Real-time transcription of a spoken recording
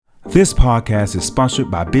This podcast is sponsored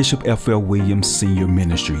by Bishop F.L. Williams Senior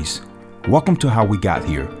Ministries. Welcome to How We Got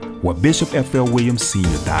Here, where Bishop F.L. Williams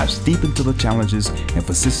Sr. dives deep into the challenges and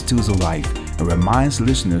vicissitudes of life and reminds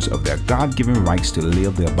listeners of their God-given rights to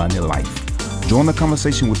live the abundant life. Join the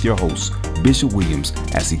conversation with your host, Bishop Williams,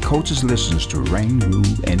 as he coaches listeners to reign, rule,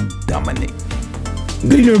 and dominate.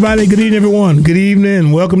 Good evening, everybody. Good evening, everyone. Good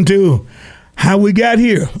evening. Welcome to How We Got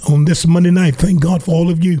Here on this Monday night. Thank God for all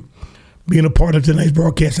of you being a part of tonight's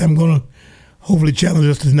broadcast. I'm going to hopefully challenge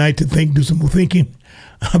us tonight to do some more thinking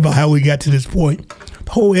about how we got to this point.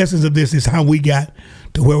 The whole essence of this is how we got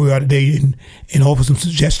to where we are today, and offer some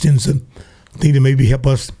suggestions and things that maybe help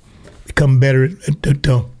us become better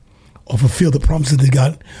or fulfill the promises that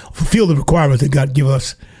God, fulfill the requirements that God give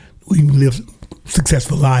us. We can live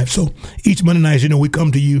successful lives. So each Monday night, we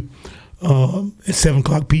come to you at 7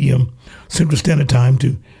 o'clock p.m. Central Standard Time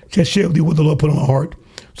to just share with you what the Lord put on our heart.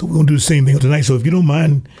 So we're going to do the same thing tonight. So if you don't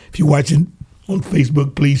mind, if you're watching on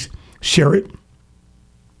Facebook, please share it.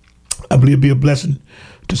 I believe it'll be a blessing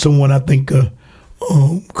to someone I think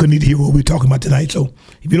could need to hear what we're talking about tonight. So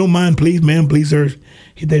if you don't mind, please, sir,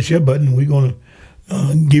 hit that share button. We're going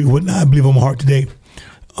to give you what I believe on my heart today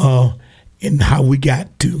and how we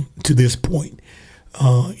got to this point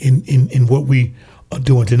in what we are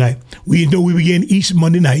doing tonight. We know we begin each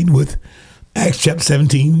Monday night with Acts chapter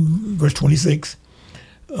 17, verse 26.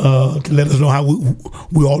 To let us know how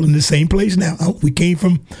we're all in the same place now. We came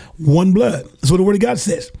from one blood. That's what the Word of God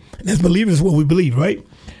says. And as believers, is what we believe, right?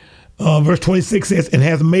 Verse 26 says, and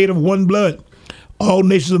hath made of one blood all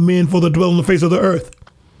nations of men for the dwelling on the face of the earth,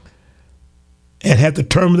 and hath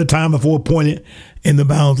determined the time before appointed in the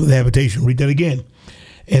bounds of the habitation. Read that again.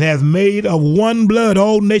 And hath made of one blood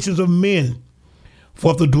all nations of men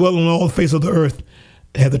for the dwelling on all the face of the earth,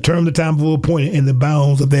 and hath determined the time before appointed in the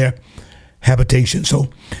bounds of their habitation. So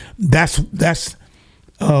that's what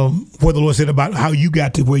the Lord said about how you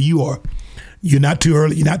got to where you are. You're not too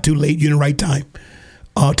early, you're not too late, you're in the right time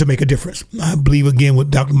to make a difference. I believe again what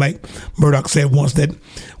Dr. Mike Murdock said once, that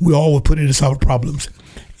we all were put in to solve problems,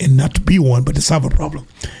 and not to be one, but to solve a problem.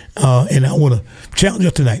 And I want to challenge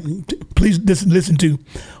us tonight. Please listen to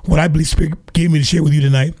what I believe Spirit gave me to share with you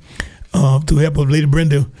tonight, to help of Lady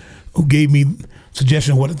Brenda, who gave me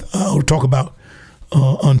suggestion of what I'll talk about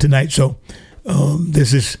on tonight. So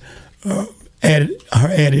this is her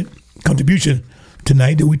added contribution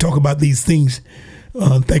tonight, that we talk about these things.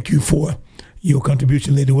 Thank you for your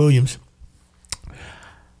contribution, Lady Williams.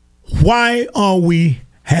 Why are we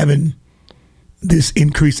having this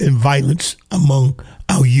increase in violence among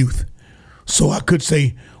our youth? So I could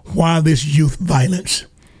say, why this youth violence?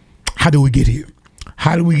 How do we get here?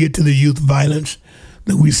 How do we get to the youth violence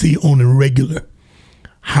that we see on a regular?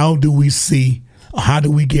 How do we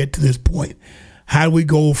get to this point? How do we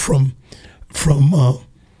go from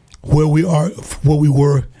where we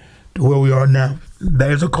were to where we are now?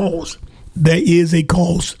 There's a cause. There is a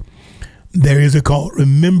cause. There is a cause.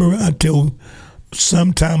 Remember, I told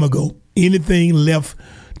some time ago, anything left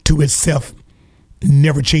to itself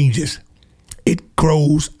never changes. It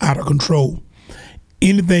grows out of control.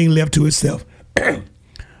 Anything left to itself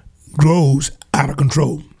grows out of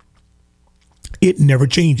control. It never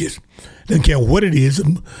changes. Doesn't care what it is.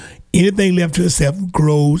 Anything left to itself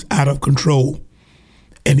grows out of control,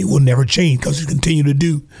 and it will never change because it continue to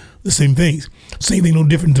do the same things. Same thing, no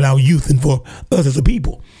different than our youth and for us as a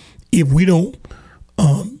people. If we don't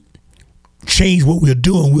change what we're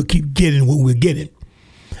doing, we'll keep getting what we're getting,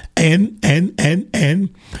 and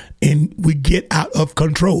we get out of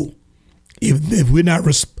control. If we're not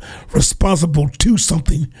responsible to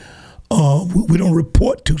something, we don't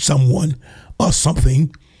report to someone or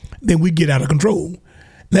something, then we get out of control.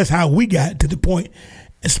 That's how we got to the point,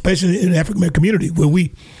 especially in the African American community, where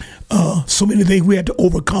we so many things we had to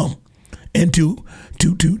overcome and to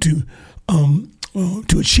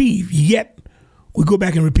achieve. Yet we go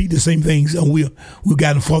back and repeat the same things, and we've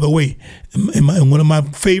gotten farther away. And one of my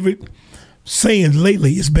favorite sayings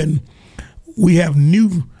lately has been, we have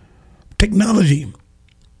new technology,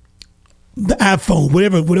 the iPhone,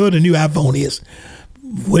 whatever the new iPhone is,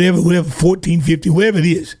 whatever 14, 15, whatever it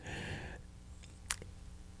is.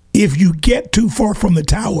 If you get too far from the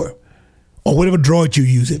tower, or whatever droid you're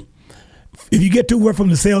using, if you get too far from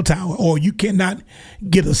the cell tower, or you cannot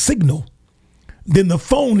get a signal, then the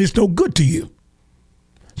phone is no good to you.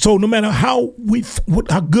 So no matter how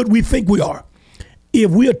good we think we are,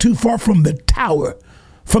 if we are too far from the tower,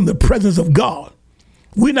 from the presence of God,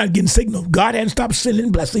 we're not getting signal. God hasn't stopped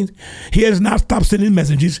sending blessings. He has not stopped sending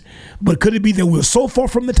messages. But could it be that we're so far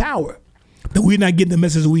from the tower that we're not getting the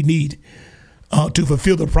message we need to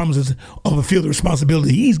fulfill the promises or fulfill the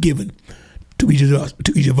responsibility He's given to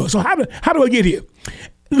each of us. So how do I get here?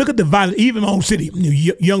 Look at the violence, even in my own city.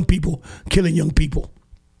 Young people killing young people,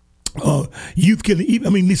 youth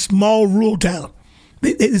killing. This small rural town.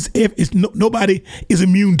 Nobody is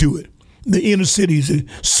immune to it. The inner cities, the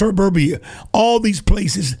suburbia, all these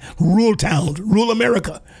places, rural towns, rural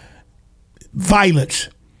America, violence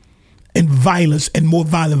and more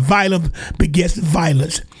violence. Violence begets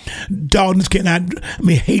violence. Darkness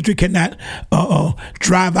hatred cannot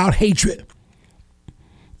drive out hatred.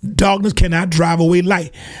 Darkness cannot drive away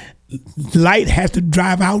light. Light has to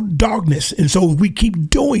drive out darkness. And so if we keep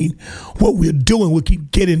doing what we're doing, we'll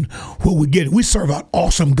keep getting what we're getting. We serve an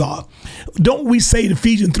awesome God. Don't we say in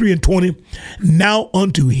Ephesians 3:20, now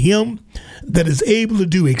unto him that is able to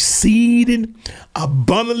do exceeding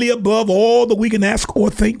abundantly above all that we can ask or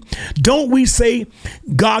think? Don't we say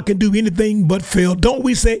God can do anything but fail? Don't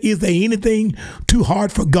we say, is there anything too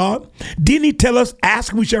hard for God? Didn't he tell us,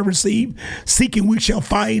 ask we shall receive, seek and we shall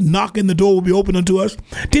find, knock and the door will be open unto us?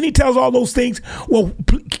 Didn't he tell us all those things? Well,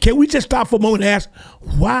 can we just stop for a moment and ask,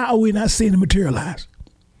 why are we not seeing it materialize?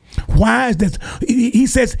 Why is this? He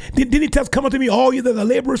says, didn't he tell us, come unto me, all you that are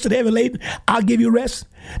laborers and heavy laden, I'll give you rest?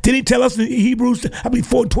 Didn't he tell us in Hebrews,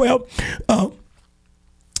 4:12,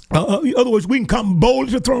 in other words, we can come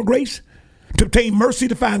boldly to the throne of grace to obtain mercy,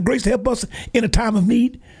 to find grace to help us in a time of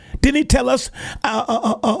need? Didn't he tell us,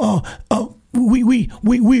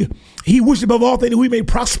 he wished above all things that we may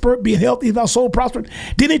prosper, be healthy, if our soul prospered?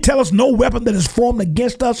 Didn't he tell us no weapon that is formed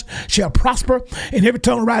against us shall prosper, and every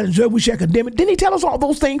tongue rising in judgment we shall condemn it? Didn't he tell us all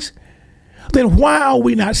those things? Then why are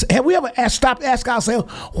we not? Have we ever stopped to ask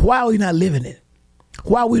ourselves, why are we not living it?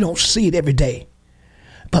 Why we don't see it every day?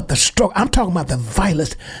 But the struggle, I'm talking about the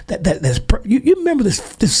violence that's. You remember this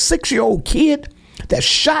 6-year-old kid that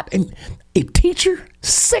shot a teacher,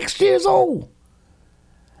 6 years old?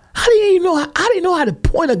 How do you know how to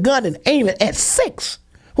point a gun and aim it at 6?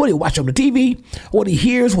 What do you watch on the TV? What he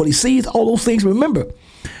hears, what he sees, all those things. Remember,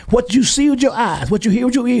 what you see with your eyes, what you hear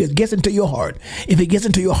with your ears gets into your heart. If it gets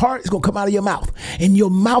into your heart, it's going to come out of your mouth. And your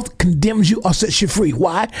mouth condemns you or sets you free.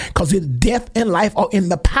 Why? Because death and life are in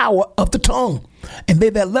the power of the tongue. And they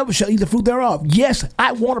that love it shall eat the fruit thereof. Yes,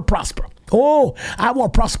 I want to prosper. Oh, I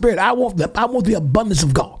want prosperity. I want the abundance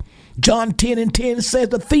of God. John 10:10 says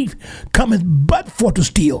the thief cometh but for to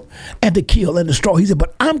steal and to kill and destroy. He said,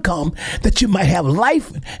 but I'm come that you might have life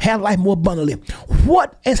more abundantly.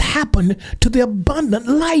 What has happened to the abundant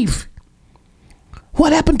life?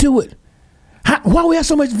 What happened to it? Why we have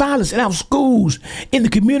so much violence in our schools, in the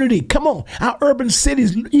community? Come on, our urban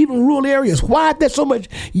cities, even rural areas. Why is there so much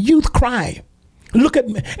youth crime? Look at,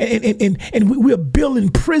 and we're building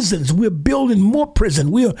prisons. We're building more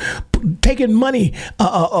prison. We're taking money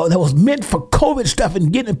that was meant for COVID stuff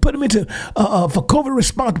and put them into for COVID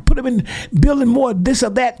response. Put them in building more this or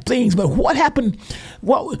that things. But what happened?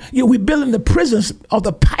 Well, we're building the prisons or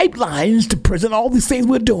the pipelines to prison. All these things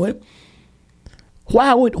we're doing.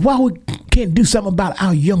 Why we can't do something about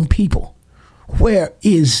our young people? Where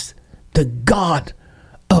is the God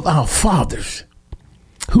of our fathers,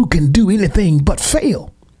 who can do anything but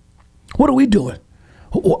fail? What are we doing?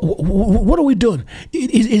 What are we doing?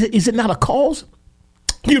 Is it not a cause?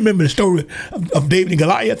 You remember the story of David and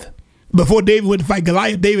Goliath? Before David went to fight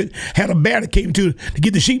Goliath, David had a bear that came to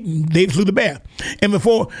get the sheep, and David slew the bear. And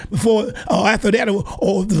after that,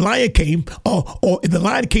 or the lion came, or if the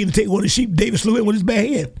lion came to take one of the sheep, David slew it with his bare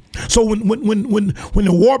hand. So when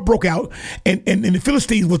the war broke out and the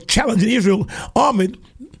Philistines were challenging Israel's army,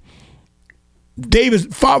 David's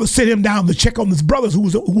father sent him down to check on his brothers who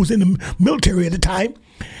was in the military at the time,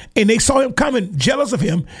 and they saw him coming, jealous of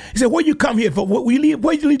him. He said, "What you come here for? Where you leave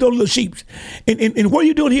those little sheep? And what are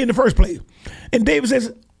you doing here in the first place?" And David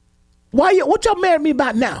says, what y'all mad at me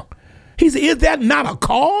about now? He said, "Is that not a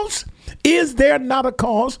cause? Is there not a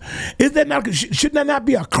cause? Is that not? Should that not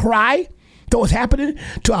be a cry to what's happening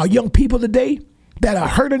to our young people today that are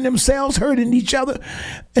hurting themselves, hurting each other,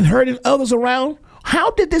 and hurting others around?"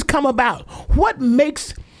 How did this come about? What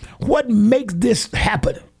makes this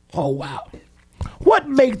happen? Oh, wow. What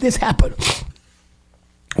makes this happen?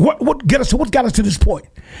 What got us to this point?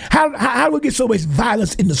 How do we get so much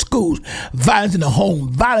violence in the schools, violence in the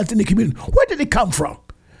home, violence in the community? Where did it come from?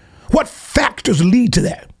 What factors lead to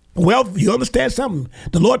that? Well, you understand something.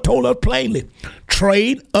 The Lord told us plainly,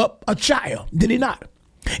 train up a child, did he not?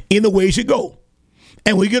 In the way he should go.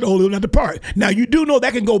 And when you get older, he'll not depart. Now, you do know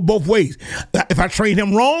that can go both ways. If I train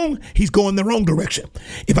him wrong, he's going the wrong direction.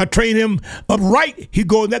 If I train him upright, he's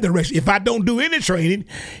going that direction. If I don't do any training,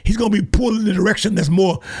 he's going to be pulled in the direction that's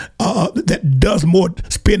more,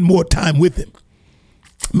 spend more time with him.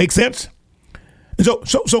 Make sense? And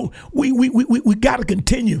so we got to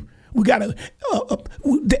continue. We got to,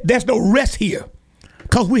 there's no rest here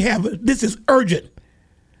because this is urgent.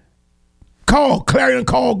 Clarion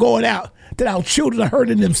call going out that our children are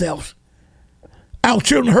hurting themselves. Our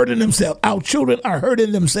children are hurting themselves. Our children are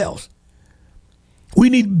hurting themselves. We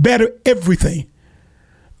need better everything.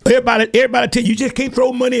 Everybody tell you just can't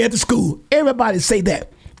throw money at the school. Everybody say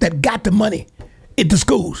that got the money into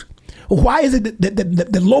schools. Why is it that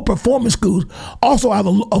the low performing schools also have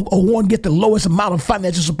one get the lowest amount of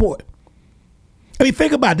financial support? I mean,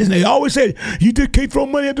 think about this. They always say you just can't throw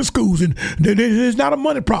money at the schools, and there's not a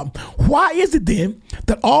money problem. Why is it then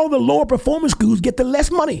that all the lower performing schools get the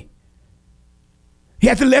less money? You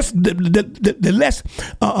have the less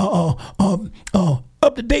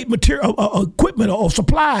up to date material, equipment, or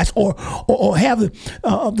supplies, or have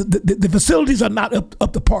the facilities are not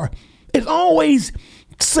up to par. It's always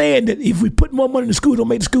saying that if we put more money in the schools, it'll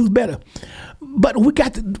make the schools better. But we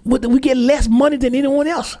get less money than anyone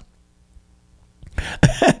else.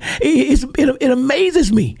 It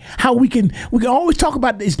amazes me how we can always talk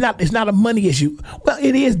about it's not a money issue. Well,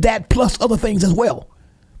 it is that plus other things as well.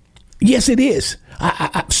 Yes, it is.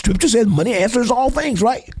 Scripture says money answers all things,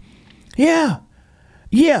 right? Yeah.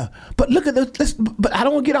 But look at this. But I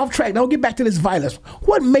don't want to get off track. I don't get back to this violence.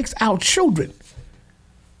 What makes our children?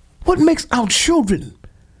 What makes our children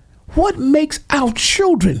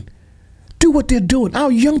do what they're doing?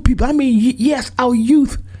 Our young people. I mean, yes, our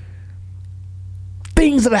youth.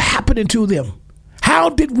 Things that are happening to them. How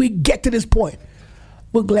did we get to this point?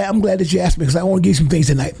 I'm glad that you asked me because I want to give you some things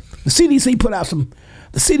tonight. The CDC put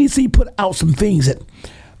out some things that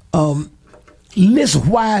list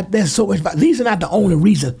why there's so much violence. These are not the only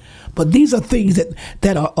reason, but these are things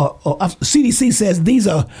that are CDC says these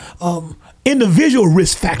are individual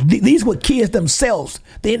risk factors. These were kids themselves,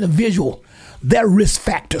 the individual, their risk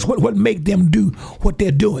factors, what make them do what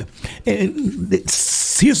they're doing. And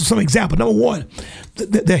here's some example. Number one,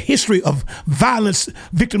 the history of violence,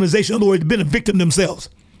 victimization. In other words, been a victim themselves.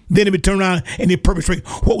 Then they would turn around and they perpetrate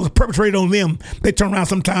what was perpetrated on them. They turn around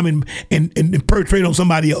sometime and perpetrate on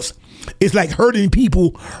somebody else. It's like hurting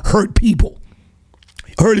people hurt people.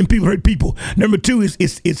 Hurting people hurt people. Number two is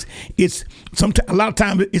sometimes a lot of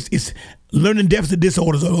times it's learning deficit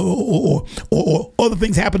disorders or other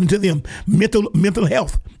things happening to them. Mental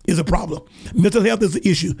health is a problem. Mental health is an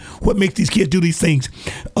issue. What makes these kids do these things?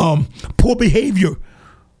 Poor behavior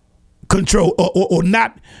control or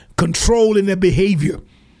not controlling their behavior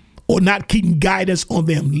or not keeping guidance on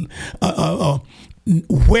them.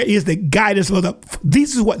 Where is the guidance for the?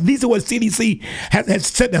 These are what CDC has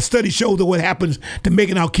said. That study shows that what happens to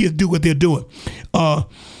making our kids do what they're doing.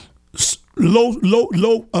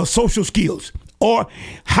 Low social skills or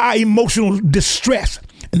high emotional distress,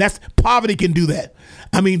 and that's poverty can do that.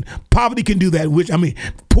 Poverty can do that.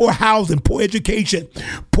 Poor housing, poor education,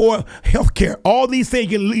 poor health care. All these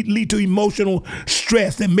things can lead to emotional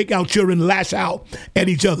stress and make our children lash out at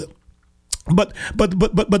each other. But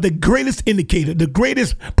the greatest indicator, the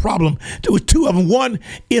greatest problem, there was two of them. One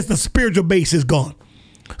is the spiritual base is gone.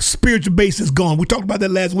 Spiritual base is gone. We talked about that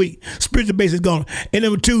last week. Spiritual base is gone. And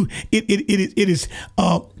number two, it is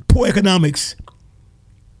poor economics.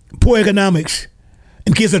 Poor economics.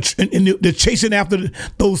 And kids they're chasing after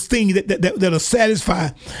those things that are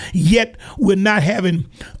satisfied, yet we're not having,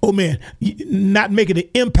 not making the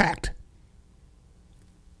impact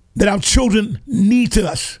that our children need to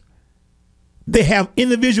us. They have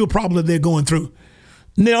individual problems they're going through.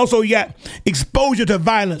 And then also you got exposure to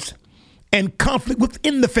violence and conflict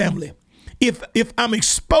within the family. If I'm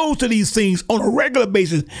exposed to these things on a regular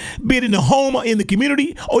basis, be it in the home or in the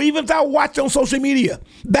community, or even if I watch on social media,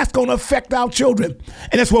 that's going to affect our children.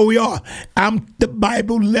 And that's where we are. The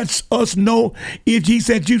Bible lets us know if he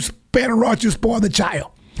said you spare the rod, you spoil the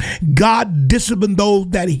child. God disciplines those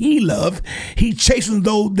that he loves. He chastens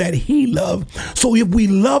those that he loves. So if we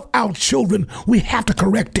love our children, we have to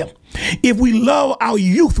correct them. If we love our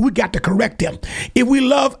youth, we got to correct them. If we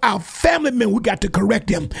love our family men, we got to correct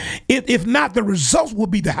them. If not, the results will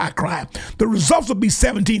be the high crime. The results will be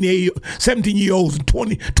 17-year-olds and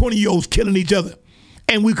 20-year-olds killing each other.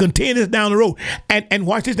 And we continue this down the road. And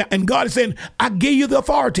watch this now. And God is saying, I give you the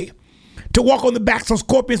authority to walk on the backs of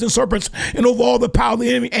scorpions and serpents and over all the power of the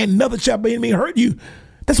enemy, and nothing shall by any means hurt you.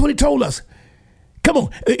 That's what he told us. Come on.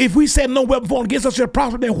 If we said no weapon formed against us shall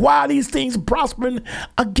prosper, then why are these things prospering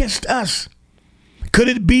against us? Could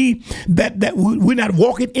it be that we're not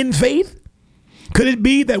walking in faith? Could it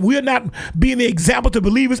be that we're not being the example to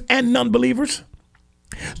believers and non-believers?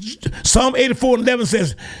 Psalm 84:11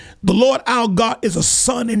 says, the Lord our God is a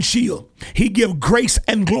sun and shield. He gives grace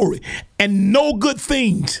and glory, and no good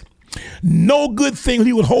thing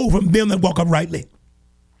he will hold from them that walk uprightly.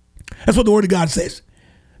 That's what the Word of God says.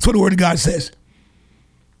 That's what the Word of God says.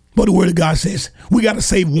 What the Word of God says. We got to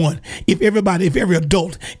save one. If every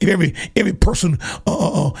adult, if every person,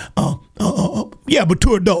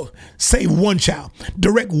 mature adult, save one child,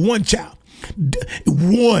 direct one child,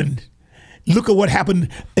 one. Look at what happened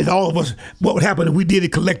in all of us. What would happen if we did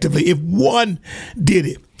it collectively? If one did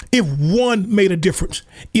it. If one made a difference,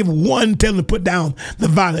 if one tell them to put down the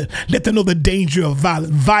violence, let them know the danger of violence.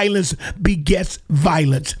 Violence begets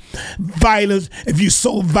violence. Violence, if you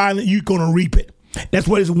sow violence, you're going to reap it. That's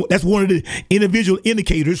one of the individual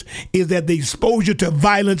indicators, is that the exposure to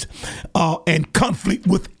violence and conflict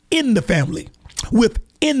within the family.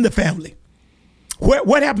 Within the family.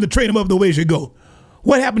 What happened to train them up the way they should go?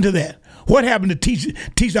 What happened to that? What happened to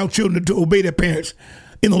teach our children to obey their parents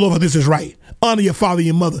in the Lord, for this is right? Honor your father and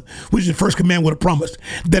your mother, which is the first commandment with a promise,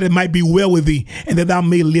 that it might be well with thee, and that thou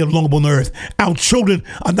may live long upon the earth. Our children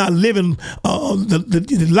are not living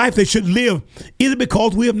the life they should live. Is it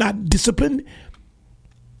because we have not disciplined?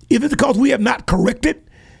 Is it because we have not corrected?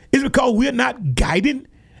 Is it because we are not guiding?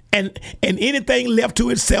 And anything left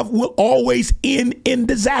to itself will always end in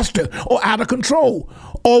disaster, or out of control,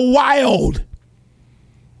 or wild.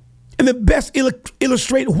 And the best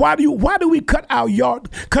illustrate, why do we cut our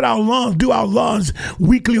lawns, do our lawns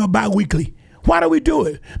weekly or bi-weekly? Why do we do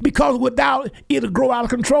it? Because without it'll grow out of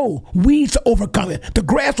control. Weeds to overcome it. The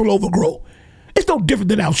grass will overgrow. It's no different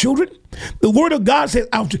than our children. The Word of God says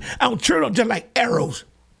our children are just like arrows.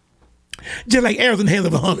 Just like arrows in the hands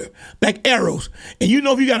of a hunter, like arrows. And you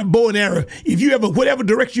know, if you got a bow and arrow, if you ever, whatever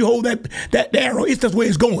direction you hold that arrow, it's just where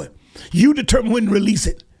it's going. You determine when to release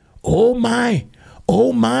it. Oh my.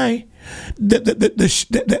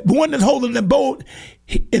 The one that's holding the bow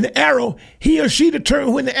and the arrow, he or she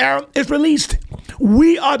determines when the arrow is released.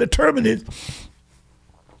 We are determining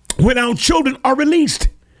when our children are released.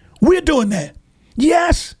 We're doing that.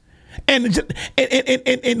 Yes. And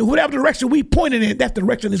whatever direction we pointed in, that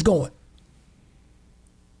direction is going.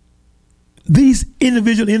 These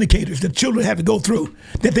individual indicators that children have to go through,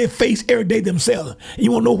 that they face every day themselves. And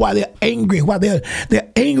you want to know why they're angry. Why they're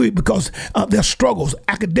angry because of their struggles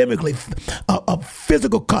academically,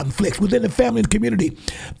 physical conflicts within the family and community,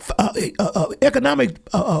 economic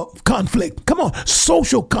conflict. Come on,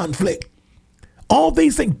 social conflict. All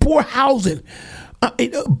these things, poor housing,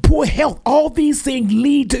 poor health, all these things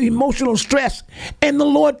lead to emotional stress. And the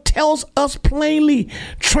Lord tells us plainly,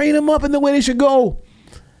 train them up in the way they should go,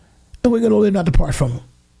 and we're going to live not depart from them.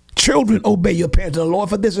 Children, obey your parents in the Lord,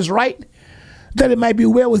 for this is right, that it might be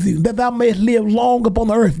well with you, that thou mayest live long upon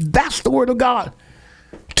the earth. That's the Word of God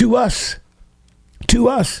to us. To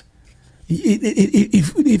us.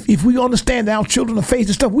 If we understand that our children are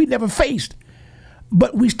facing stuff we never faced,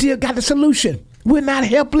 but we still got the solution. We're not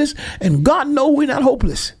helpless, and God knows we're not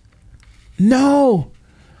hopeless. No.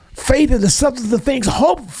 Faith is the substance of things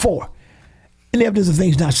hoped for, and the evidence of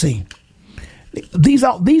things not seen. These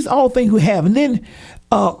all things we have. And then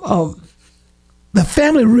the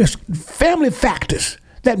family risk, family factors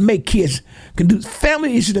that make kids can do,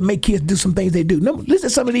 family issues that make kids do some things they do. Number, listen to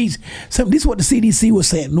some of these. This is what the CDC was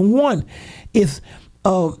saying. Number one is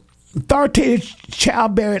authoritative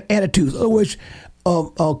childbearing attitudes, in other words,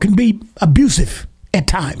 can be abusive at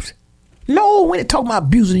times. No, when they talk about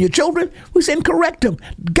abusing your children, we saying correct them,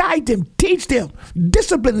 guide them, teach them,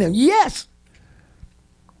 discipline them. Yes.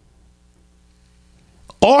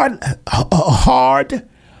 Or hard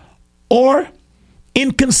or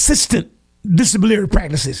inconsistent disciplinary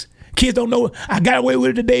practices. Kids don't know, I got away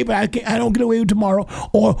with it today, but I don't get away with it tomorrow.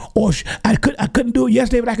 Or I couldn't do it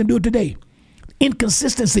yesterday, but I can do it today.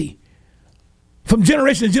 Inconsistency. From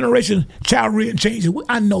generation to generation, child rearing changes.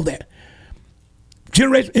 I know that.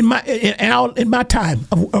 Generation in my time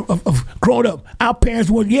of growing up, our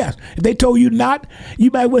parents were, yes, if they told you not,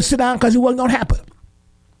 you might well sit down because it wasn't going to happen.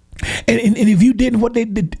 And if you did what they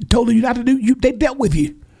told you not to do, they dealt with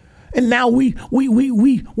you. And now we have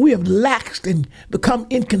laxed and become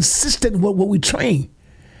inconsistent with what we train.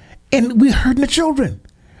 And we're hurting the children.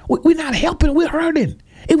 We're not helping, we're hurting.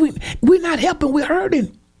 We're not helping, we're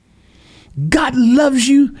hurting. God loves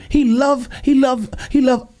you. He love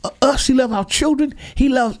us. He loves our children. He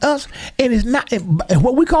loves us. And it's not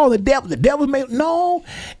what we call the devil. The devil no,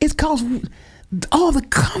 it's because all the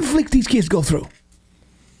conflicts these kids go through.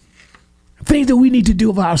 Things that we need to do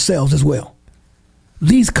of ourselves as well.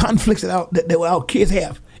 These conflicts that our kids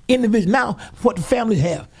have. Individuals, now what the families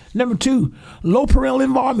have. Number two, low parental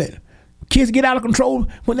involvement. Kids get out of control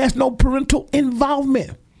when there's no parental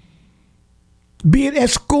involvement. Be it at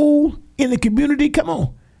school, in the community, come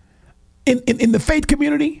on. In the faith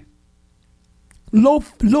community, Low.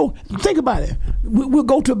 Think about it. We'll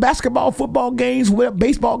go to basketball, football games,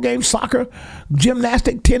 baseball games, soccer,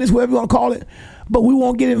 gymnastics, tennis, whatever you want to call it. But we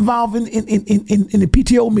won't get involved in the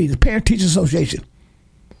PTO meetings, Parent Teacher Association,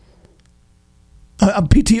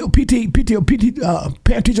 Parent Teacher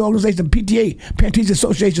Organization, PTA, Parent Teacher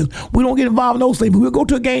Associations. We don't get involved in those things. But we'll go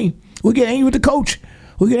to a game. We'll get angry with the coach.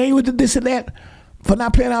 We'll get angry with the this and that for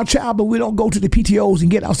not playing our child. But we don't go to the PTOs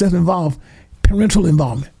and get ourselves involved. Parental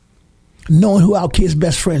involvement. Knowing who our kids'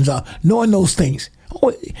 best friends are, knowing those things.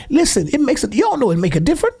 Oh, listen, y'all know it make a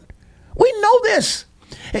difference. We know this.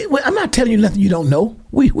 I'm not telling you nothing you don't know.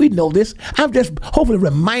 We know this. I'm just hopefully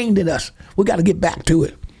reminding us. We got to get back to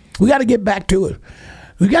it. We got to get back to it.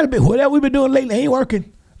 We got to be whatever we've been doing lately ain't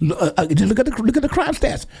working. Just look at the crime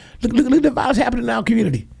stats. Look at the violence happening in our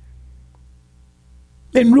community.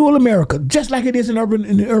 In rural America, just like it is in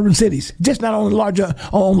the urban cities, just not on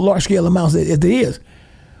large scale amounts as it is.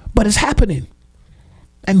 But it's happening.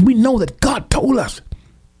 And we know that God told us.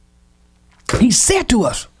 He said to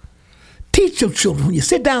us, teach your children when you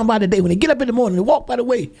sit down by the day, when they get up in the morning and walk by the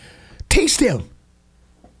way, teach them.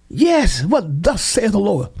 Yes, what thus saith the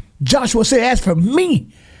Lord. Joshua said, as for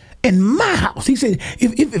me and my house, he said,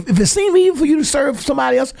 if it seems evil for you to serve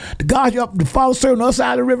somebody else, the God the Father serve on the other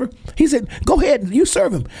side of the river, he said, go ahead, you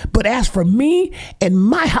serve him. But as for me and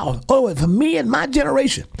my house, for me and my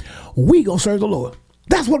generation, we gonna serve the Lord.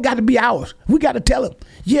 That's what got to be ours. We got to tell him.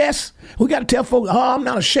 Yes, we got to tell folks, I'm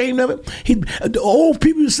not ashamed of it. The old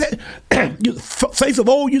people say, face of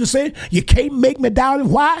old used to say, you can't make me doubt him.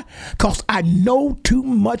 Why? Because I know too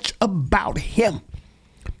much about him.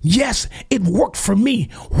 Yes, it worked for me.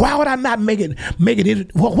 Why would I not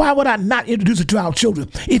why would I not introduce it to our children?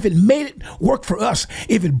 If it made it work for us,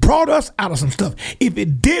 if it brought us out of some stuff, if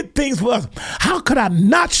it did things for us, how could I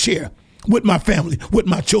not share with my family, with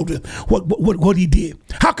my children, what he did?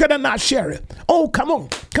 How could I not share it? Oh, come on.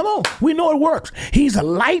 We know it works. He's a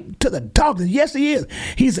light to the darkness. Yes, he is.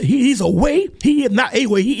 He's a way. He is not a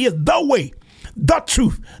way. He is the way, the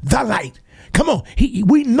truth, the light. Come on.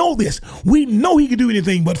 We know this. We know he can do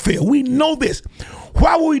anything but fail. We know this.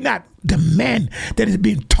 Why would we not demand that it's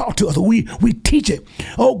being taught to us? We teach it.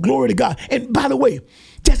 Oh, glory to God. And by the way,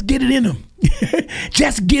 just get it in them.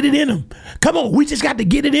 Just get it in them. Come on. We just got to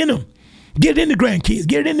get it in them. Get it in the grandkids.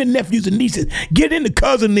 Get it in the nephews and nieces. Get it in the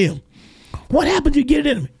cousin them. What happens if you get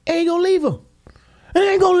it in them? Ain't going to leave them.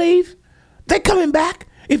 They ain't going to leave. They coming back.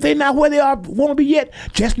 If they're not where they are, want to be yet,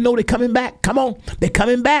 just know they're coming back. Come on. They're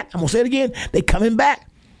coming back. I'm going to say it again. They're coming back.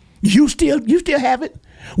 You still have it.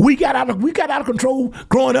 We got out of control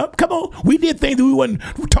growing up. Come on. We did things that we weren't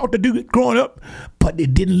taught to do growing up, but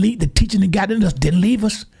it didn't leave. The teaching that got in us didn't leave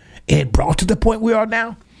us. It brought us to the point we are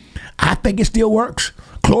now. I think it still works.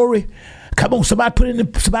 Glory. Come on, somebody put in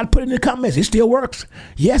the comments. It still works.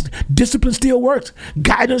 Yes, discipline still works.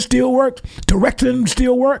 Guidance still works. Direction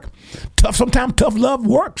still works. Sometimes tough love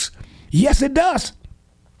works. Yes, it does.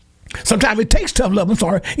 Sometimes it takes tough love.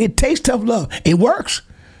 It takes tough love. It works.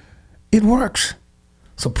 It works.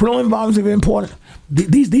 So parental involvement is very important.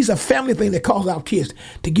 These are family things that cause our kids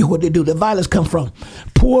to get what they do. The violence comes from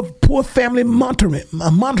poor family monitoring.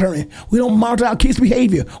 We don't monitor our kids'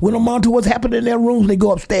 behavior. We don't monitor what's happening in their rooms when they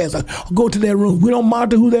go upstairs or go to their room. We don't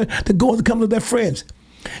monitor who they're going to come to their friends.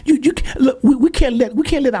 Look, we can't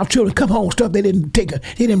let our children come home with stuff they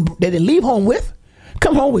didn't leave home with.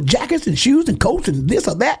 Come home with jackets and shoes and coats and this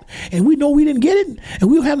or that, and we know we didn't get it,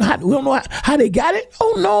 and we don't know how they got it.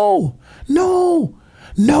 Oh no.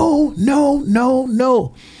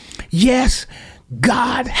 Yes,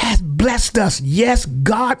 God has blessed us. Yes,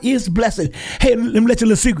 God is blessing. Hey, let me let you a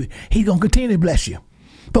little secret. He's going to continue to bless you.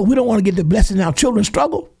 But we don't want to get the blessing our children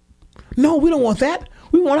struggle. No, we don't want that.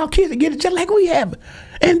 We want our kids to get it just like we have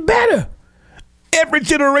and better. Every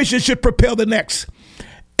generation should propel the next.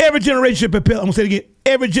 Every generation should propel. I'm going to say it again.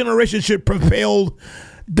 Every generation should propel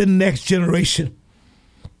the next generation.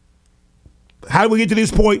 How do we get to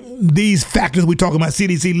this point? These factors we talk about,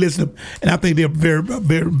 CDC lists them, and I think they're very,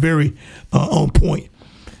 very, very on point.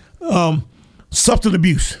 Substance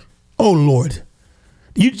abuse. Oh, Lord.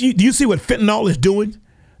 Do you see what fentanyl is doing?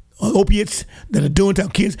 Opiates that are doing to our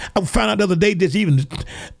kids. I found out the other day that even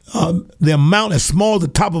the amount as small as the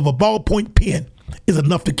top of a ballpoint pen is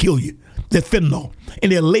enough to kill you. That's fentanyl.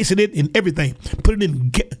 And they're lacing it in everything. Put it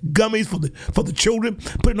in gummies for the children.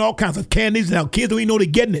 Put it in all kinds of candies, and our kids don't even know they're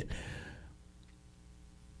getting it.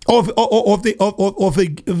 Or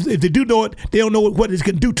if they do know it, they don't know what it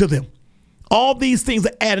can do to them. All these things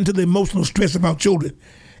are adding to the emotional stress of our children,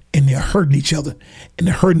 and they're hurting each other, and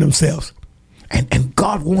they're hurting themselves. And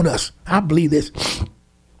God wants us, I believe this,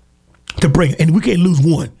 to bring, and we can't lose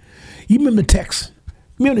one. You remember the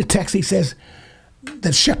text? He says,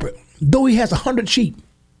 that shepherd, though he has 100 sheep,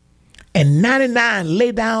 and 99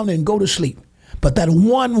 lay down and go to sleep, but that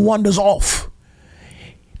one wanders off,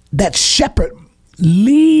 that shepherd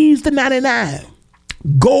leaves the 99,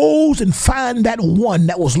 goes and finds that one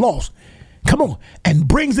that was lost. Come on, and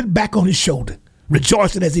brings it back on his shoulder,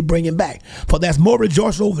 rejoicing as he bring him back. For there's more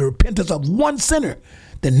rejoicing over the repentance of one sinner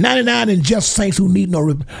than 99 and just saints who need no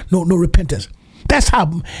repentance. That's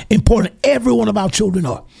how important every one of our children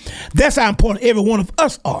are. That's how important every one of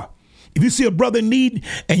us are. If you see a brother in need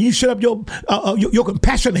and you shut up your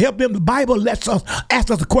compassion to help them, the Bible lets us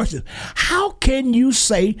ask us the question: how can you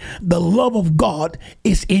say the love of God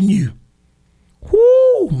is in you?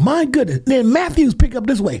 Whoo, my goodness. Then Matthew's pick up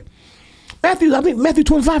this way. I think Matthew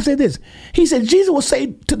 25 said this. He said Jesus will say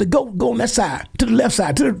to the goat, go on that side, to the left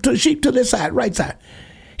side, to the sheep to this side, right side.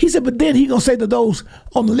 He said, but then he's going to say to those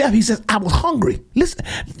on the left, he says, I was hungry. Listen,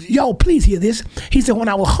 y'all, please hear this. He said, when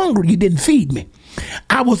I was hungry, you didn't feed me.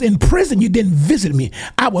 I was in prison, you didn't visit me.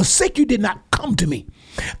 I was sick, you did not come to me.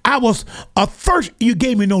 I was athirst, you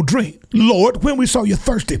gave me no drink. Lord, when we saw you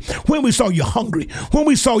thirsty, when we saw you hungry, when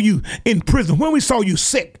we saw you in prison, when we saw you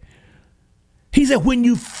sick. He said, when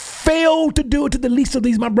you failed to do it to the least of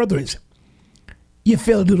these, my brethren, you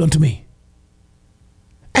failed to do it unto me.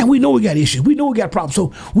 And we know we got issues. We know we got problems.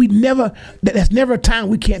 So that's never a time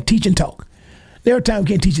we can't teach and talk. Never a time we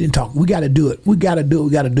can't teach it and talk. We got to do it. We got to do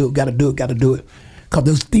it.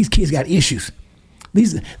 Because these kids got issues.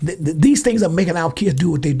 These things are making our kids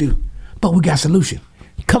do what they do. But we got a solution.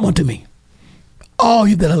 Come unto me, all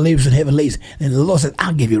you that are laborers in heavy laden. And the Lord said,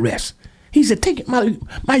 I'll give you rest. He said, take my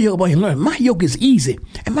yoke upon you and learn. My yoke is easy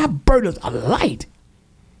and my burdens are light.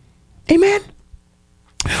 Amen.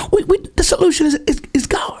 The solution is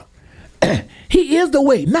God. He is the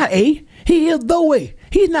way, not a. He is the way.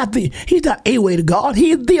 He's not a way to God.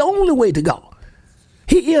 He is the only way to God.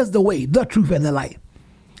 He is the way, the truth, and the light.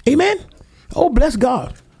 Amen. Oh, bless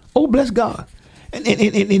God. Oh, bless God. And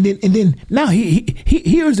then now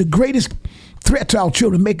here is the greatest threat to our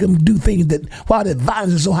children, make them do things that while the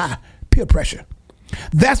violence is so high, peer pressure.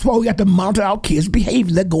 That's why we got to monitor our kids'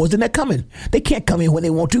 behavior that goes and they're coming. They can't come in when they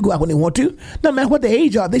want to, go out when they want to. No matter what their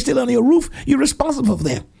age are, they still under your roof. You're responsible for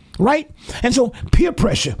them, right? And so peer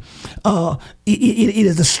pressure, it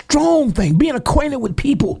is a strong thing. Being acquainted with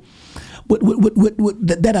people that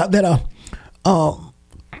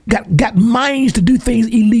got minds to do things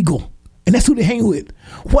illegal, and that's who they hang with.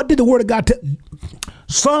 What did the Word of God tell?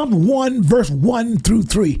 Psalm 1 verse 1 through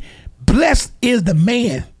 3. Blessed is the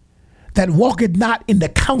man that walketh not in the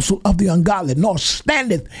counsel of the ungodly, nor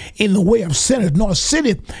standeth in the way of sinners, nor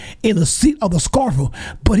sitteth in the seat of the scornful.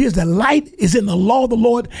 But his delight is in the law of the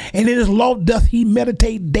Lord, and in his law doth he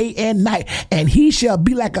meditate day and night. And he shall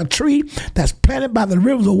be like a tree that's planted by the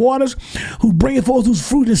rivers of waters, who bringeth forth whose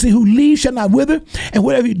fruit, and see, whose leaves shall not wither, and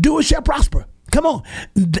whatever he doeth shall prosper. Come on,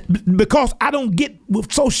 because I don't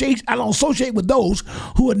associate with those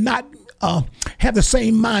who are not have the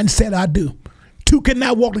same mindset I do. Two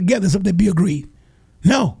cannot walk together except they be agreed.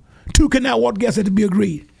 No, two cannot walk together except they be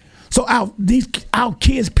agreed. So our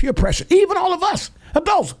kids peer pressure, even all of us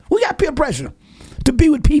adults, we got peer pressure to be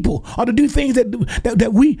with people or to do things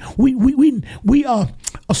that we are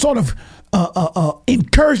sort of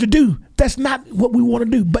encouraged to do. That's not what we want to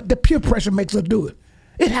do, but the peer pressure makes us do it.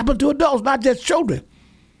 It happens to adults, not just children.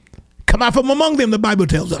 Come out from among them, the Bible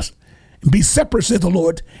tells us. Be separate, says the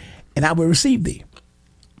Lord, and I will receive thee.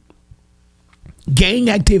 Gang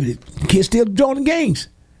activity. Kids still joining gangs,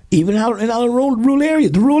 even out in our rural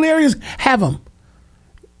areas. The rural areas have them.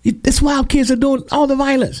 That's why our kids are doing all the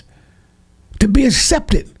violence. To be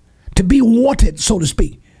accepted, to be wanted, so to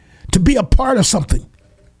speak, to be a part of something.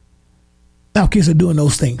 Our kids are doing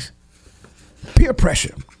those things. Peer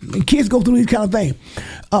pressure. And kids go through these kind of things.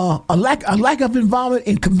 A lack of involvement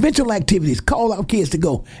in conventional activities. Call our kids to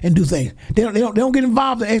go and do things. They don't get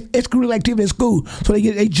involved in extracurricular activities at school, so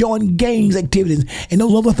they join gangs activities and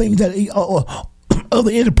those other things that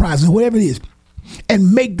other enterprises, whatever it is,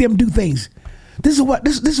 and make them do things. This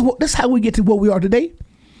is how we get to where we are today.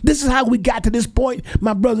 This is how we got to this point,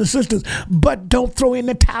 my brothers and sisters. But don't throw in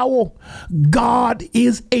the towel. God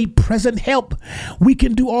is a present help. We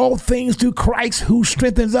can do all things through Christ who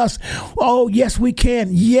strengthens us. Oh, yes, we can.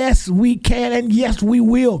 Yes, we can. And yes, we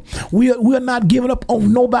will. We're not giving up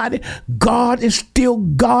on nobody. God is still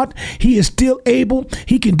God. He is still able.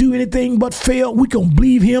 He can do anything but fail. We can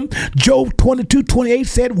believe him. Job 22:28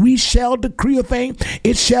 said, we shall decree a thing.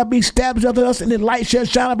 It shall be established unto us, and the light shall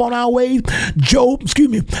shine upon our ways.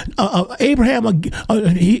 Abraham,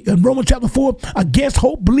 in Romans chapter 4, against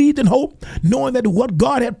hope, believed in hope, knowing that what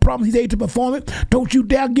God had promised, he's able to perform it. Don't you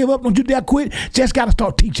dare give up. Don't you dare quit. Just got to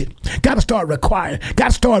start teaching. Got to start requiring. Got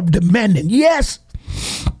to start demanding. Yes.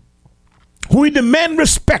 When we demand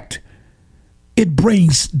respect, it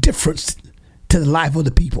brings difference to the life of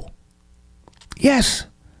the people. Yes.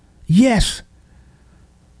 Yes.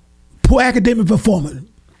 Poor academic performance.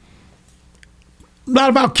 A lot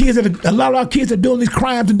of our kids that are doing these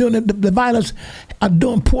crimes and doing the violence are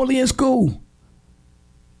doing poorly in school.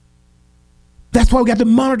 That's why we got to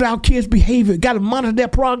monitor our kids' behavior. Got to monitor their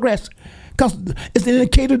progress, because it's an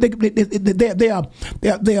indicator they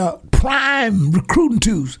are prime recruiting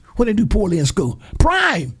tools when they do poorly in school.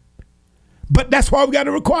 Prime. But that's why we got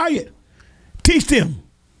to require it. Teach them.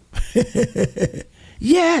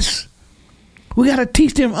 Yes. We got to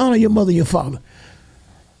teach them, honor your mother and your father.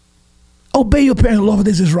 Obey your parents, Lord, for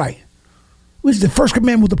this is right. Which is the first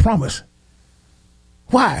commandment with the promise.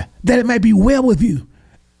 Why? That it might be well with you,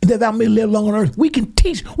 and that thou may live long on earth. We can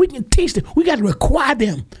teach them. We got to require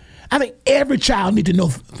them. I think every child needs to know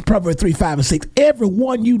Proverbs 3, 5, and 6.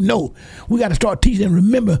 Everyone you know, we got to start teaching them.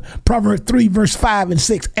 Remember Proverbs 3, verse 5 and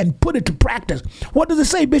 6, and put it to practice. What does it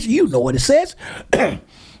say, Bishop? You know what it says.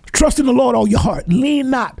 Trust in the Lord all your heart. Lean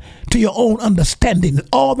not to your own understanding. In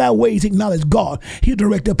all thy ways acknowledge God. He'll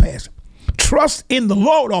direct your path. Trust in the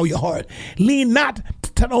Lord all your heart. Lean not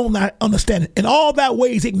to your own understanding. In all thy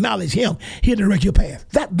ways acknowledge him. He'll direct your path.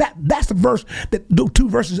 That's the verse, those two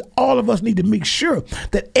verses all of us need to make sure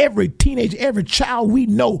that every teenager, every child we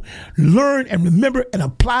know learn and remember and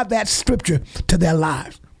apply that scripture to their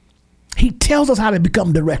lives. He tells us how to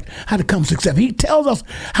become direct, how to become successful. He tells us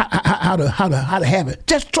how to have it.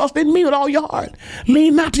 Just trust in me with all your heart.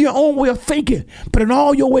 Lean not to your own way of thinking, but in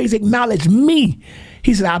all your ways acknowledge me.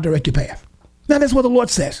 He said, I'll direct your path. Now that's what the Lord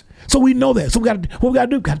says. So we know that. So what we got to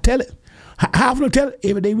do? Got to tell it. How often we tell it?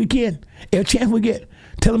 Every day we can. Every chance we get.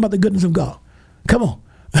 Tell them about the goodness of God. Come on.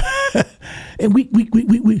 And we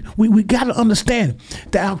got to understand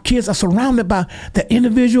that our kids are surrounded by the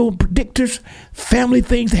individual predictors, family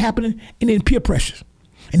things happening, and then peer pressures.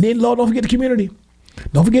 And then, Lord, don't forget the community.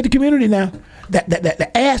 Don't forget the community now.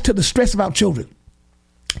 That adds to the stress of our children.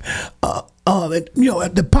 At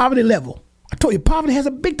the poverty level. I told you, poverty has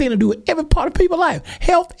a big thing to do with every part of people's life.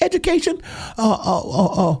 Health, education,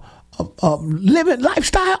 living,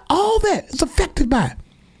 lifestyle, all that is affected by it.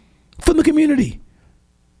 From the community.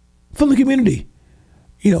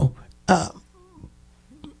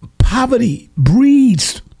 Poverty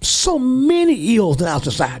breeds so many ills in our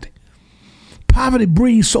society. Poverty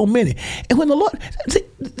breeds so many. And when the Lord, this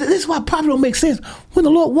is why poverty don't make sense. When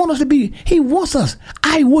the Lord wants us to be, he wants us.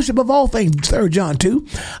 I wish above all things, 3 John 2.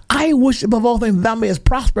 I wish above all things thou mayest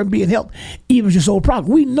prosper and be in health, even as your soul prosper.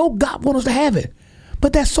 We know God wants us to have it.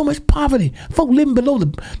 But there's so much poverty. Folk living below the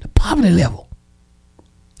poverty level.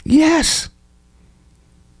 Yes.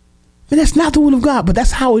 And that's not the will of God, but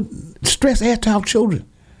that's how stress adds to our children.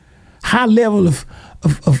 High level of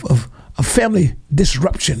family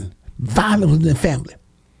disruption, violence in the family.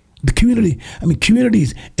 The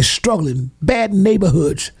communities is struggling, bad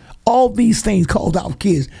neighborhoods. All these things cause our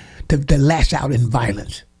kids to lash out in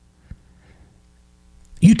violence.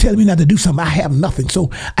 You tell me not to do something, I have nothing,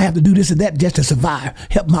 so I have to do this and that just to survive,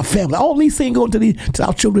 help my family. All these things go to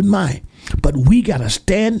our children's mind. But we got to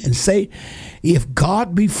stand and say, if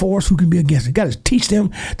God be for us, who can be against us? Got to teach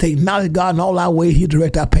them to acknowledge God in all our ways. He'll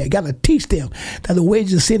direct our path. Got to teach them that the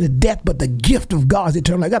wages of sin is death, but the gift of God is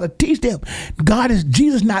eternal. I got to teach them.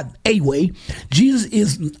 Jesus not a way. Jesus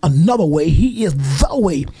is another way. He is the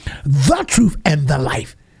way, the truth, and the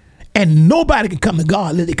life. And nobody can come to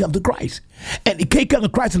God unless they come to Christ. And they can't come to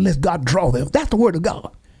Christ unless God draw them. That's the word of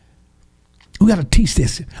God. We got to teach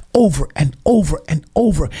this over and over and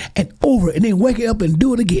over and over, and then wake it up and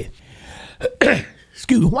do it again.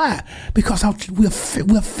 Excuse me. Why? Because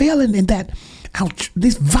we're failing in that.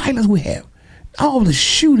 This violence we have, all the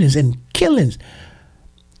shootings and killings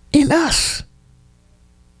in us.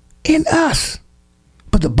 In us.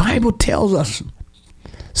 But the Bible tells us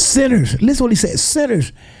sinners, listen what he says,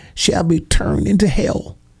 sinners shall be turned into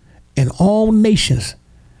hell, and all nations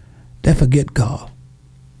that forget God.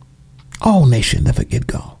 All nations that forget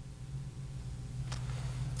God.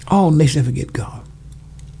 All nations that forget God.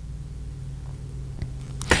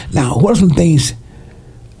 Now, what are some things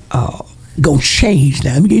going to change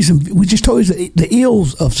now? Let me give you some. We just told you the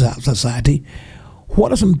ills of society.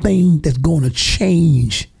 What are some things that's going to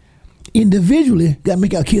change? Individually, got to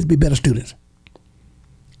make our kids be better students.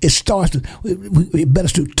 It starts with better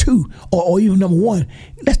student 2 or even number 1.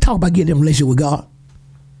 Let's talk about getting in a relationship with God.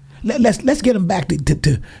 Let's get them back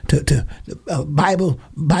to Bible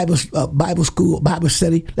school, Bible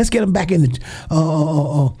study. Let's get them back in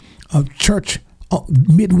the church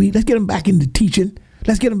midweek. Let's get them back into teaching.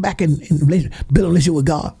 Let's get them back in building a relationship with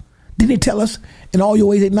God. Didn't he tell us, in all your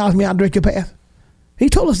ways acknowledge me, I'll direct your path? He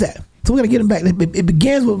told us that. So we got to get them back. It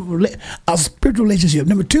begins with our spiritual relationship.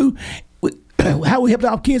 Number two, how we help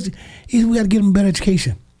our kids is we got to give them better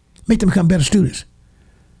education, make them become better students.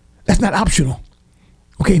 That's not optional.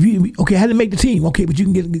 Okay, I had to make the team. Okay, but you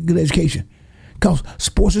can get a good education because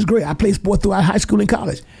sports is great. I played sports throughout high school and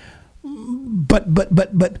college, but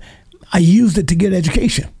I used it to get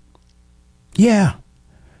education. Yeah.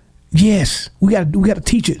 Yes, we got to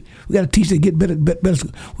teach it. We got to teach it to get better.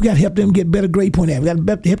 We got to help them get better grade point out. We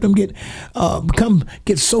got to help them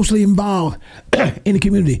get socially involved in the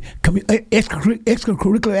community,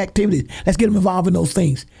 extracurricular activities. Let's get them involved in those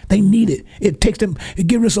things. They need it. It gives them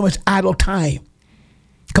so much idle time.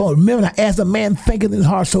 Come on, remember, as a man thinketh in his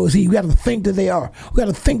heart, so is he. We got to think that they are. We got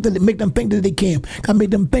to think that make them think that they can. Got to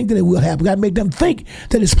make them think that it will happen. We got to make them think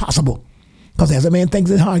that it's possible. Because as a man thinks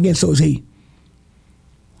in his heart, again, so is he.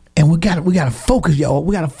 And we got to focus, y'all.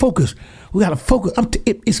 We got to focus.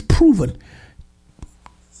 It's proven.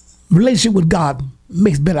 Relationship with God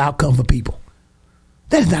makes better outcome for people.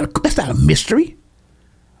 That's not a mystery.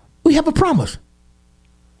 We have a promise.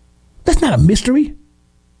 That's not a mystery.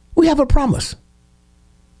 We have a promise.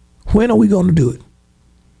 When are we going to do it?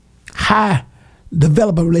 How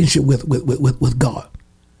develop a relationship with God?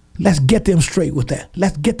 Let's get them straight with that.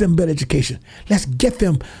 Let's get them better education. Let's get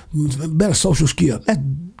them better social skills. Let's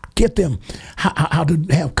get them how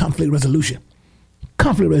to have conflict resolution.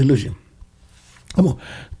 Conflict resolution. Come on.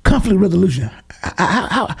 Conflict resolution.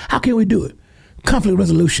 How can we do it? Conflict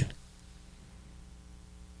resolution.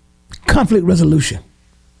 Conflict resolution.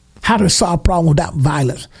 How to solve problems without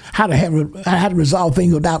violence. How to resolve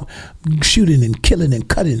things without shooting and killing and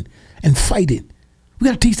cutting and fighting. We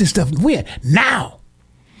got to teach this stuff. When? Now.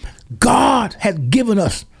 God has given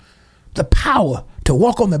us the power to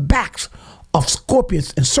walk on the backs of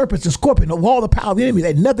scorpions and serpents and scorpions, of all the power of the enemy,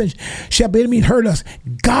 that nothing shall by any means hurt us.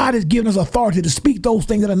 God has given us authority to speak those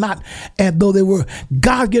things that are not as though they were.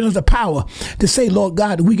 God's given us the power to say, Lord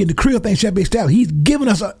God, we can decree a thing shall be established. He's given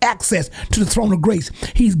us access to the throne of grace.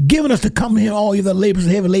 He's given us to come to him, all you that labors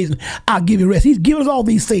and heavy laden, I'll give you rest. He's given us all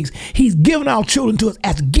these things. He's given our children to us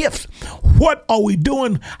as gifts. What are we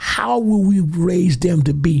doing? How will we raise them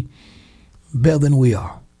to be better than we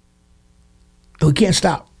are? We can't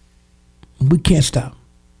stop. We can't stop.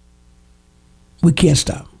 We can't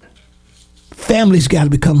stop. Families got to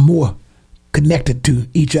become more connected to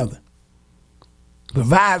each other.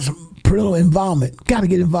 Provide some parental involvement. Got to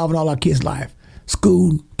get involved in all our kids' life.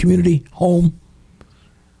 School, community, home.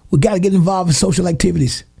 We got to get involved in social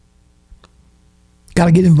activities. Got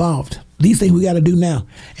to get involved. These things we got to do now.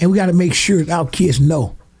 And we got to make sure that our kids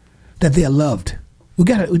know that they're loved.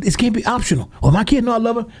 It can't be optional. Well, my kids know I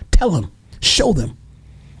love them. Tell them. Show them.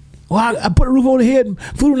 Well, I put a roof over their head and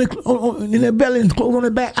food in their belly and clothes on their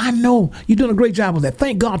back. I know you're doing a great job with that.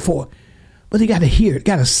 Thank God for it. But they got to hear it,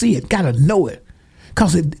 got to see it, got to know it.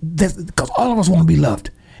 Because all of us want to be loved.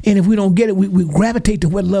 And if we don't get it, we gravitate to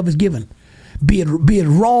what love is given. Be it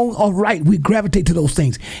wrong or right, we gravitate to those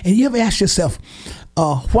things. And you ever ask yourself,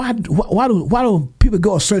 why do people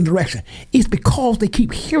go a certain direction? It's because they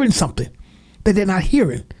keep hearing something that they're not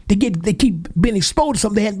hearing. They keep being exposed to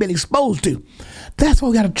something they hadn't been exposed to. That's why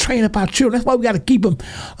we got to train up our children. That's why we got to keep them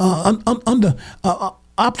under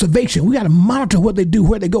observation. We got to monitor what they do,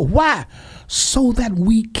 where they go. Why? So that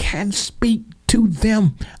we can speak to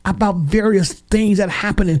them about various things that are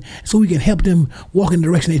happening, so we can help them walk in the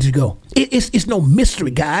direction they need to go. It's no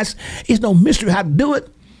mystery, guys. It's no mystery how to do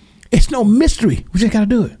it. It's no mystery. We just got to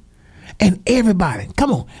do it. And everybody,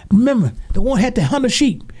 come on. Remember, the one had the 100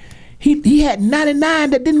 sheep. He had 99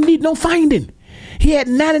 that didn't need no finding. He had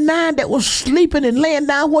 99 that was sleeping and laying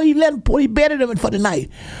down where he bedded them for the night.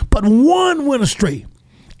 But one went astray,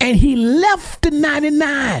 and he left the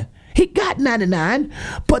 99. He got 99,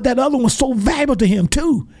 but that other one was so valuable to him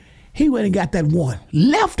too. He went and got that one.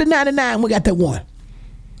 Left the 99, we got that one.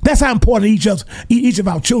 That's how important each of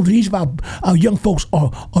our children, each of our young folks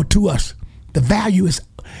are to us. The value is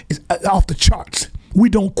off the charts. We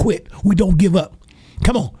don't quit. We don't give up.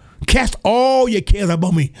 Come on. Cast all your cares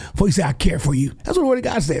upon me, for he said, I care for you. That's what the word of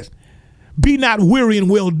God says. Be not weary in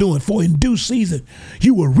well doing, for in due season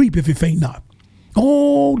you will reap if you faint not.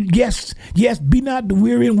 Oh, yes, be not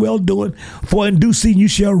weary in well doing, for in due season you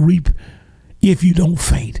shall reap if you don't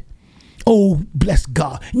faint. Oh, bless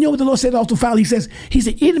God. You know what the Lord said also finally? He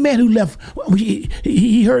said, any man who left,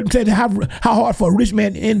 he heard him say how hard for a rich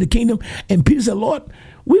man in the kingdom. And Peter said, Lord,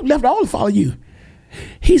 We've left all to follow you.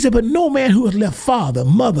 He said, but no man who has left father,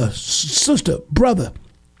 mother, sister, brother,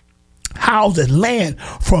 houses, land,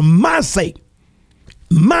 for my sake,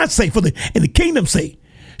 in the kingdom's sake,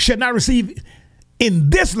 shall not receive in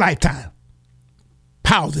this lifetime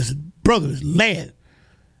houses, brothers, land,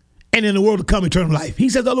 and in the world to come eternal life. He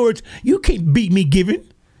says, in other words, you can't beat me giving.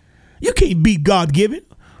 You can't beat God giving.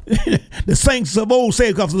 The saints of old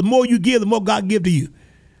say, because the more you give, the more God give to you.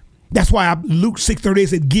 That's why Luke 6:38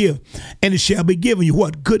 said, give, and it shall be given you.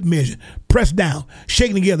 What? Good measure. Pressed down,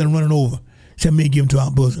 shaking together, and running over. Shall men give to our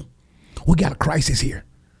bosom. We got a crisis here.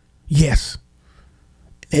 Yes.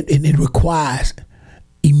 And it requires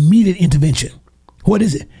immediate intervention. What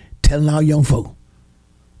is it? Telling our young folk,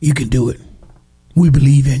 you can do it. We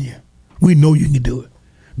believe in you. We know you can do it.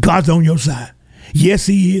 God's on your side. Yes,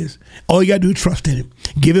 he is. All you got to do is trust in him.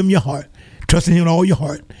 Give him your heart. Trust in him with all your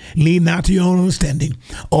heart. Lean not to your own understanding.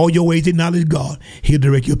 All your ways acknowledge God. He'll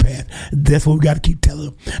direct your path. That's what we got to keep telling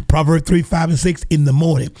them. Proverbs 3, 5, and 6 in the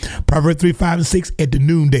morning. Proverbs 3, 5, and 6 at the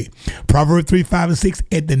noonday. Proverbs 3, 5, and 6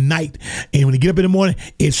 at the night. And when you get up in the morning,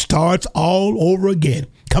 it starts all over again.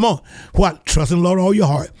 Come on. What? Trust in the Lord with all your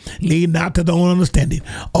heart. Lean not to the own understanding.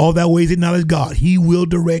 All thy ways acknowledge God. He will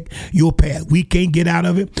direct your path. We can't get out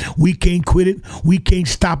of it. We can't quit it. We can't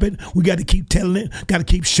stop it. We got to keep telling it. Got to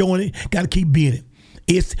keep showing it. Got to keep being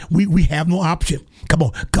it. We have no option. Come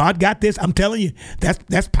on. God got this. I'm telling you.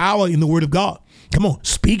 That's power in the word of God. Come on.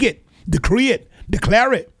 Speak it. Decree it.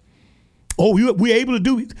 Declare it. Oh, we're able to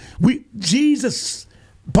do it. Jesus,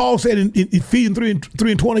 Paul said in Ephesians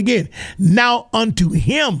 3 and 20 again, now unto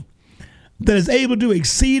him that is able to do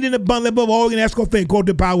exceeding abundantly above all we can ask or think, according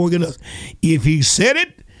to the power working in us. If he said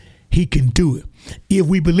it, he can do it. If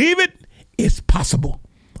we believe it, it's possible.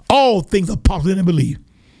 All things are possible and believe.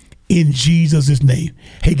 In Jesus' name.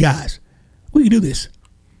 Hey guys, we can do this.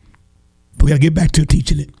 But we got to get back to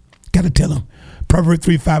teaching it. Got to tell them. Proverbs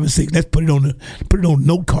 3, 5, and 6. Let's put it on a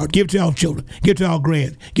note card. Give it to our children. Give it to our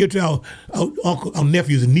grands. Give it to our uncle, our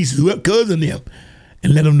nephews and nieces, whoever, cousins, them,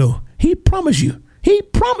 and let them know. He promised you. He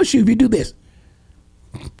promised you if you do this,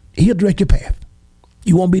 he'll direct your path.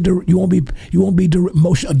 You won't be direction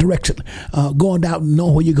going out and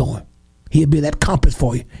knowing where you're going. He'll be that compass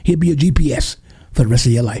for you. He'll be your GPS for the rest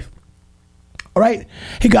of your life. All right.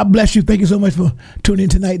 Hey, God bless you. Thank you so much for tuning in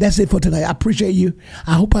tonight. That's it for tonight. I appreciate you.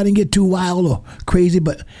 I hope I didn't get too wild or crazy,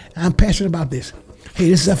 but I'm passionate about this. Hey,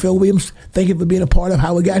 this is FL Williams. Thank you for being a part of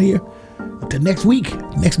how we got here. Until next week,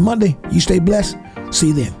 next Monday, you stay blessed. See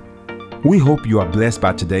you then. We hope you are blessed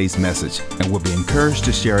by today's message and will be encouraged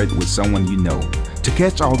to share it with someone you know. To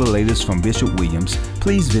catch all the latest from Bishop Williams,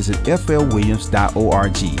 please visit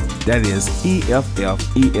flwilliams.org. That is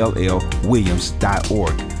EFFELL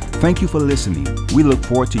Williams.org. Thank you for listening. We look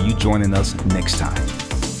forward to you joining us next time.